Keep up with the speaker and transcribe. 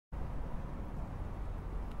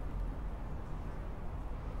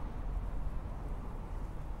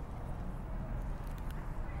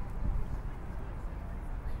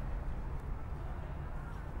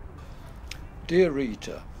Dear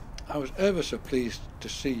Rita, I was ever so pleased to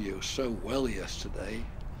see you so well yesterday.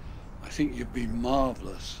 I think you've been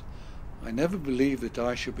marvellous. I never believed that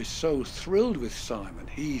I should be so thrilled with Simon.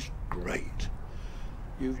 He's great.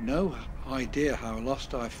 You've no idea how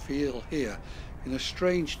lost I feel here in a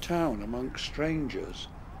strange town amongst strangers.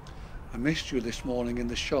 I missed you this morning in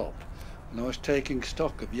the shop when I was taking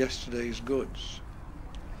stock of yesterday's goods.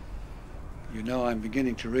 You know, I'm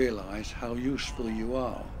beginning to realise how useful you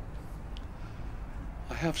are.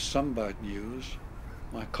 I have some bad news.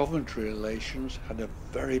 My Coventry relations had a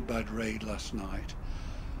very bad raid last night.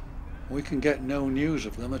 We can get no news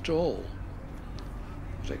of them at all.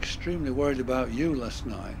 I was extremely worried about you last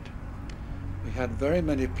night. We had very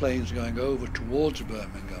many planes going over towards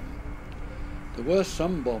Birmingham. There were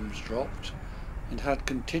some bombs dropped and had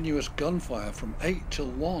continuous gunfire from 8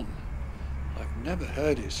 till 1. I've never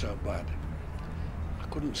heard it so bad. I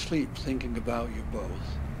couldn't sleep thinking about you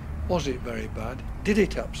both. Was it very bad? Did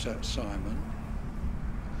it upset Simon?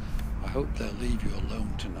 I hope they'll leave you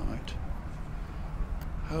alone tonight.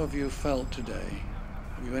 How have you felt today?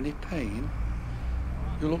 Have you any pain?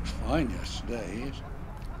 You looked fine yesterday.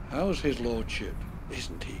 How's his lordship?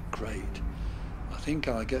 Isn't he great? I think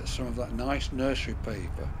I'll get some of that nice nursery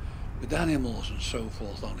paper with animals and so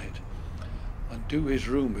forth on it and do his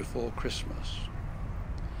room before Christmas.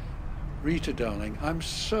 Rita, darling, I'm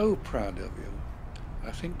so proud of you. I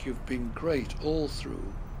think you've been great all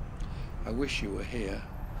through. I wish you were here.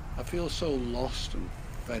 I feel so lost and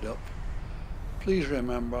fed up. Please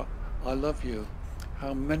remember, I love you.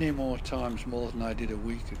 How many more times more than I did a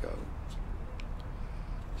week ago.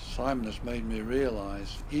 Simon has made me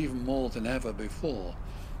realise, even more than ever before,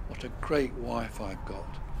 what a great wife I've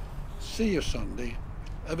got. See you Sunday.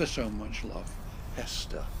 Ever so much love.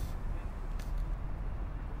 Hester.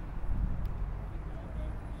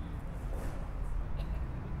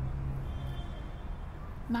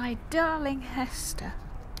 My darling Hester,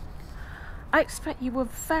 I expect you were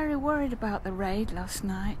very worried about the raid last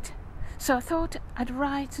night, so I thought I'd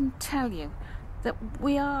write and tell you that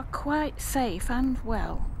we are quite safe and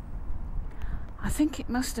well. I think it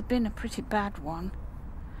must have been a pretty bad one,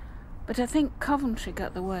 but I think Coventry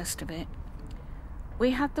got the worst of it.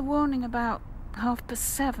 We had the warning about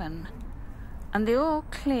 7:30, and the all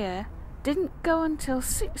clear didn't go until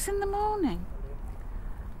 6 in the morning.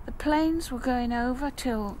 The planes were going over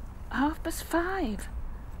till 5:30,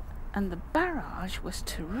 and the barrage was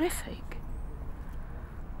terrific.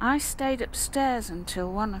 I stayed upstairs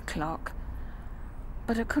until 1 o'clock,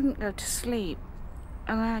 but I couldn't go to sleep,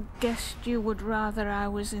 and I guessed you would rather I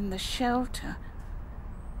was in the shelter,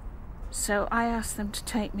 so I asked them to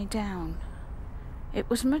take me down. It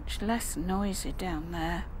was much less noisy down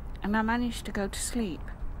there, and I managed to go to sleep.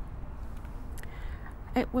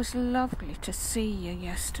 It was lovely to see you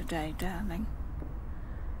yesterday, darling.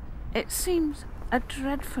 It seems a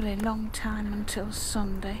dreadfully long time until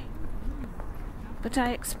Sunday, but I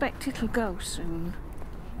expect it'll go soon.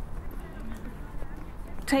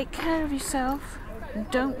 Take care of yourself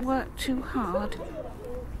and don't work too hard.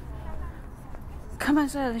 Come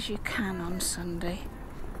as early as you can on Sunday,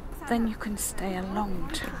 then you can stay a long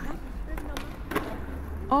time.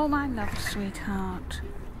 All my love, sweetheart.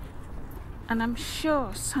 And I'm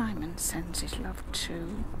sure Simon sends his love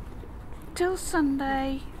too. Till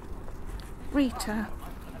Sunday, Rita.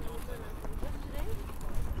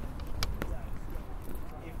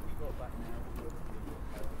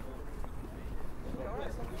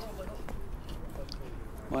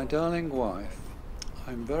 My darling wife,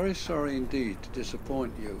 I'm very sorry indeed to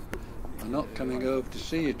disappoint you by not coming over to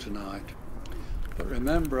see you tonight. But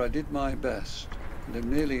remember, I did my best and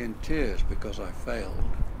am nearly in tears because I failed.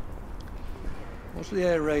 Was the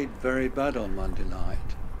air raid very bad on Monday night?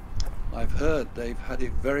 I've heard they've had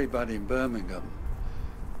it very bad in Birmingham.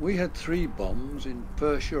 We had 3 bombs in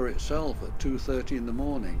Pershore itself at 2:30 in the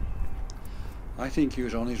morning. I think he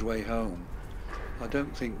was on his way home. I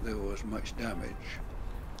don't think there was much damage.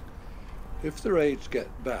 If the raids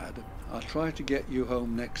get bad, I'll try to get you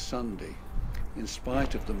home next Sunday, in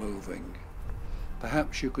spite of the moving.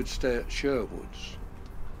 Perhaps you could stay at Sherwood's.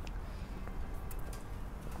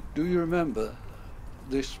 Do you remember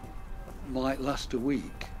this might last a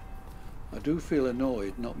week? I do feel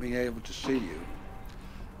annoyed not being able to see you.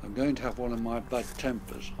 I'm going to have one of my bad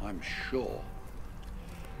tempers, I'm sure.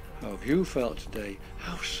 How have you felt today?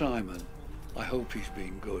 How's Simon? I hope he's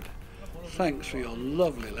been good. Thanks for your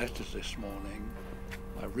lovely letters this morning.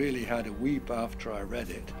 I really had a weep after I read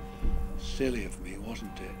it. Silly of me,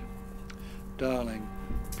 wasn't it? Darling,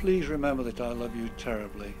 please remember that I love you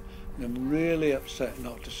terribly, and I'm really upset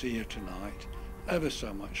not to see you tonight. Ever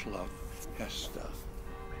so much love, Hester.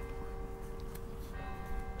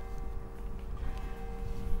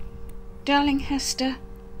 Darling Hester,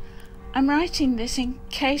 I'm writing this in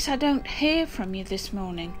case I don't hear from you this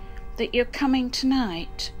morning that you're coming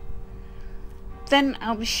tonight. Then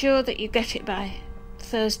I'll be sure that you get it by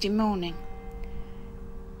Thursday morning.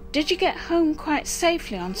 Did you get home quite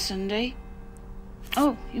safely on Sunday?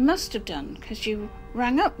 Oh, you must have done, because you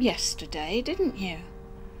rang up yesterday, didn't you?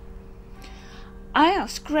 I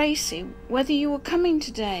asked Gracie whether you were coming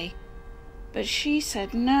today, but she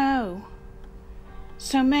said no.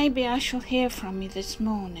 So maybe I shall hear from you this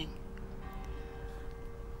morning.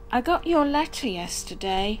 I got your letter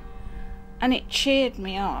yesterday, and it cheered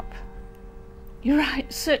me up. You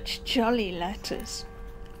write such jolly letters.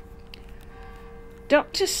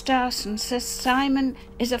 Dr. Starson says Simon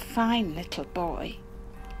is a fine little boy.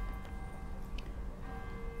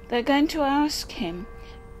 They're going to ask him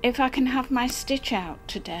if I can have my stitch out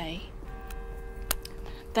today.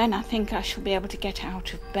 Then I think I shall be able to get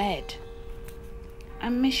out of bed. I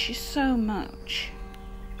miss you so much.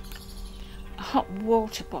 A hot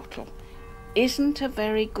water bottle isn't a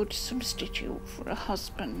very good substitute for a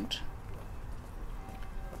husband.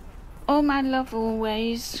 All my love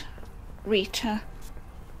always, Rita.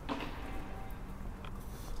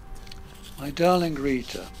 My darling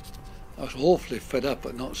Rita, I was awfully fed up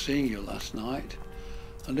at not seeing you last night,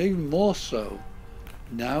 and even more so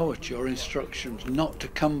now at your instructions not to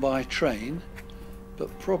come by train,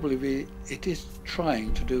 but probably it is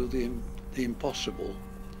trying to do the impossible,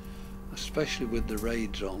 especially with the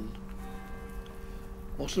raids on.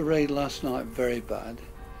 Was the raid last night very bad?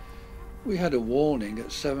 We had a warning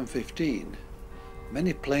at 7:15.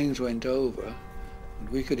 Many planes went over and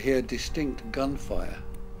we could hear distinct gunfire.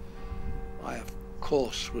 I of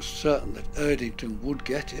course was certain that Erdington would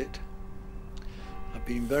get it. I've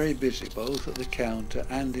been very busy both at the counter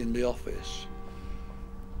and in the office.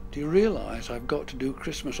 Do you realise I've got to do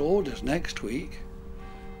Christmas orders next week?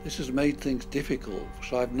 This has made things difficult,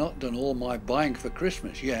 so I've not done all my buying for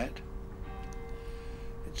Christmas yet.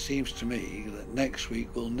 It seems to me that next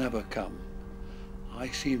week will never come. I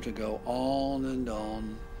seem to go on and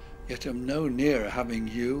on, yet am no nearer having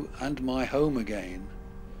you and my home again.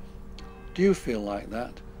 Do you feel like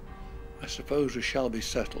that? I suppose we shall be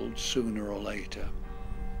settled sooner or later.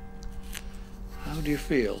 How do you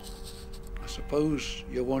feel? I suppose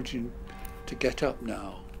you're wanting to get up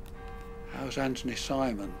now. How's Anthony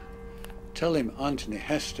Simon? Tell him Anthony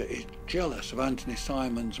Hester is jealous of Anthony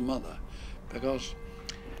Simon's mother because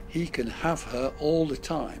he can have her all the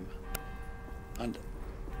time and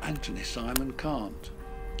Anthony Simon can't.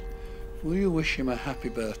 Will you wish him a happy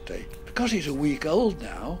birthday? Because he's a week old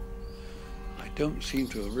now. I don't seem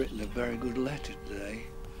to have written a very good letter today,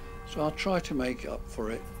 so I'll try to make up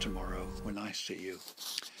for it tomorrow when I see you.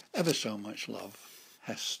 Ever so much love,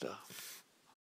 Hester.